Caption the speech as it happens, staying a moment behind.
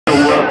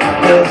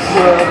this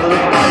world of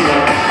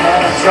fire.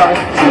 And I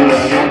tried to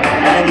learn it,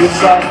 and you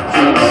tried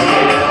to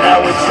learn it. Now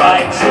we try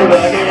to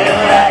learn it.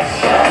 I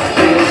can't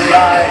be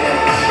right.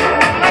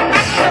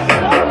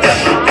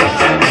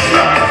 Definition is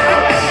love.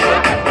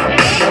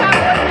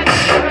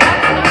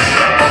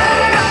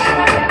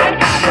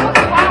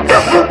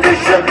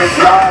 Definition is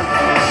love.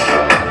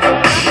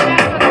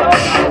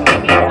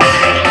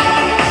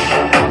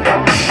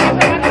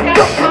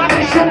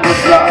 Definition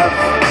is love.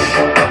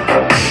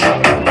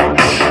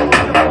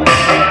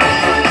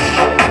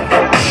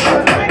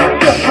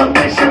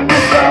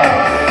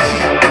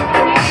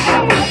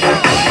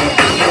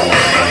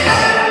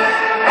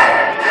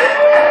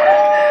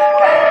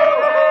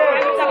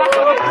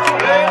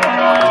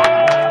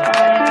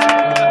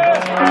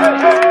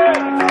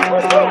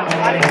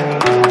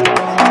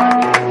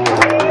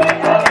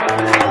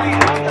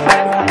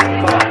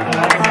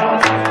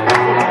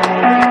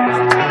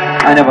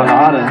 Eine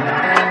Banane.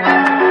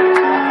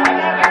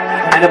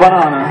 Eine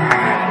Banane.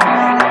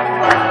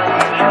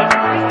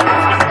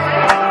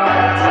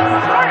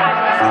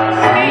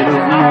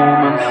 Brightest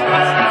moments,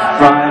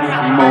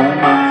 brightest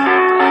moments.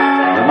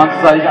 Der Mann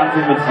soll ich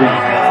anfangen mit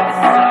singen.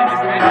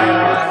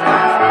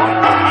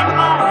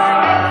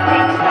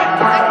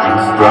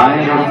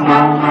 Brightest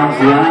moments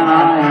when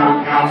I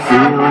am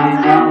feeling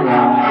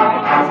alone.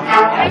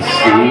 I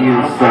see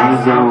your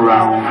face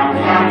around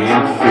me,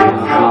 it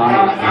feels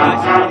like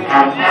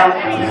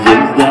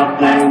since that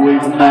day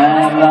we've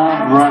met,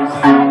 love runs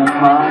through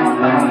my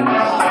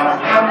veins.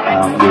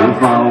 And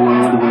if our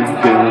world would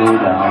go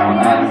down,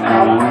 I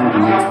know it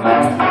would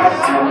mess.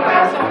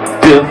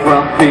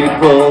 Different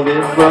people,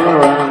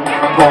 different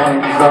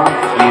points of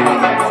view.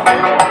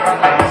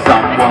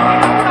 Someone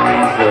only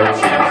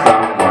searching,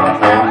 someone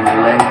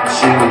only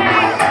choose.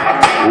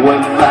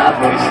 With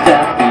every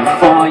step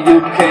before you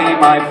came,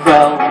 I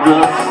felt the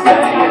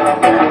same.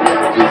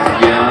 Just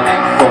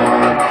yearning for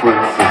a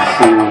princess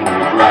who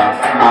would love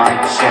my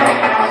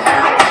chains.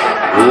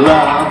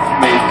 Love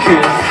me,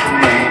 kiss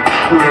me,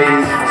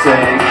 please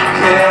take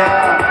care.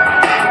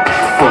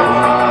 For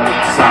the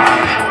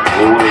time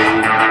we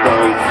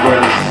both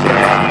will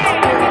share.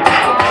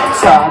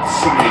 Touch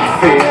me,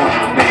 feel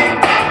me,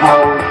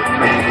 hold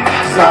me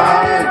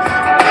tight.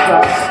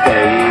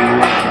 Stay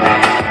with me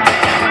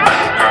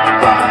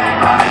by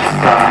my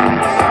side.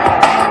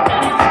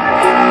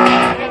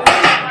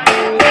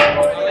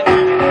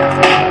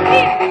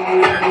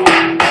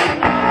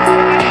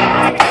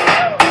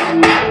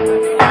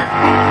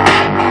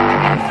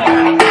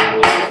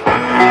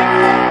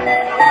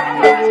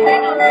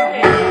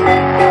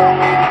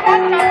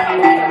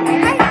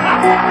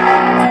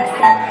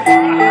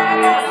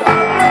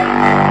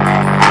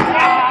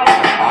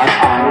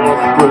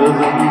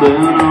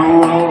 In a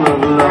world of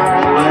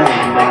loneliness,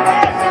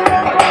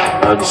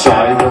 a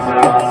choice of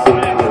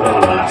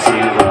possibility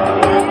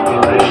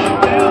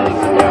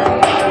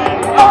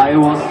I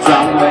was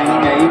trembling,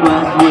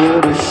 aimless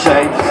with the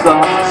shapes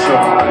of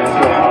joy.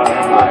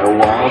 I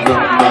was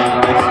an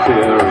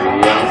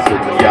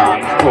inexperienced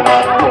young poor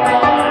boy.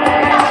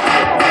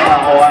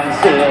 Now I'm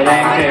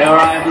sitting here,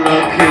 I'm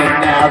looking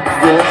at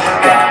this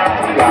sky.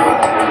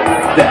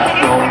 There's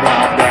no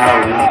one, there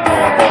is no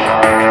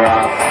more, I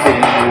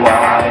see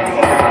why.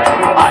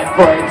 I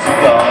pray to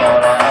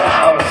God that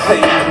our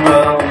sins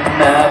will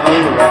never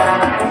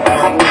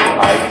end.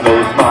 I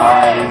close my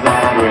eyes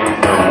and bring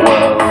the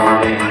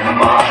world in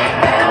my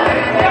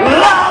hand.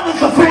 Love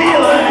is a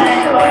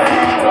feeling,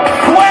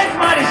 quench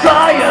my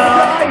desire.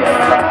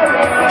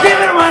 Give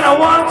it when I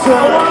want to,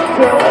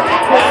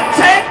 and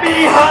take me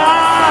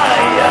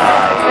higher.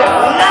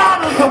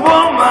 Love is a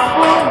woman,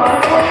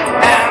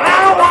 and I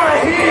don't want to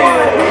hear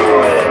it.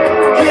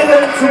 Give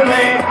it to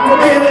me,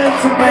 give it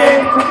to me,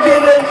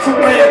 give it to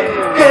me.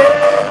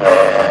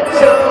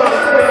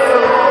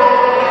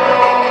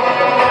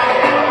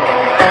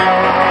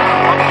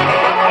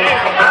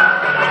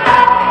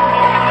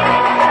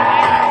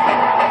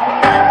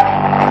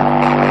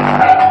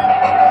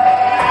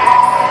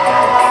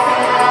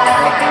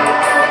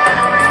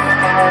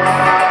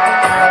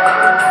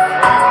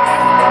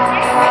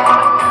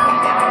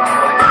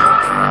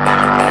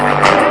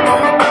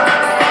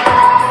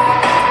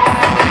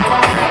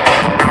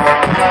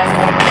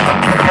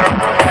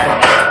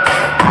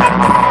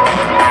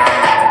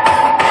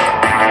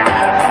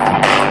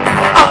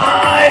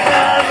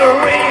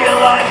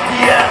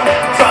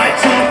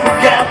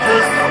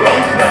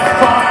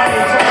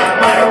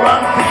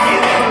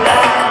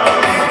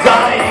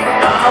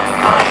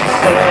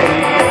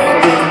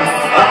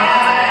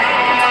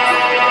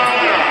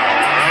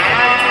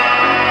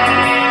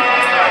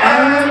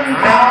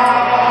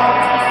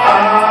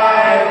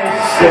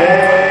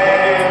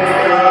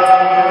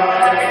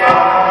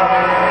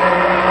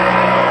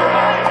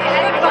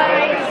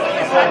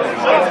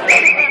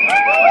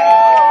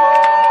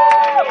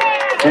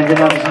 Vielen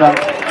herzlichen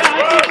Dank.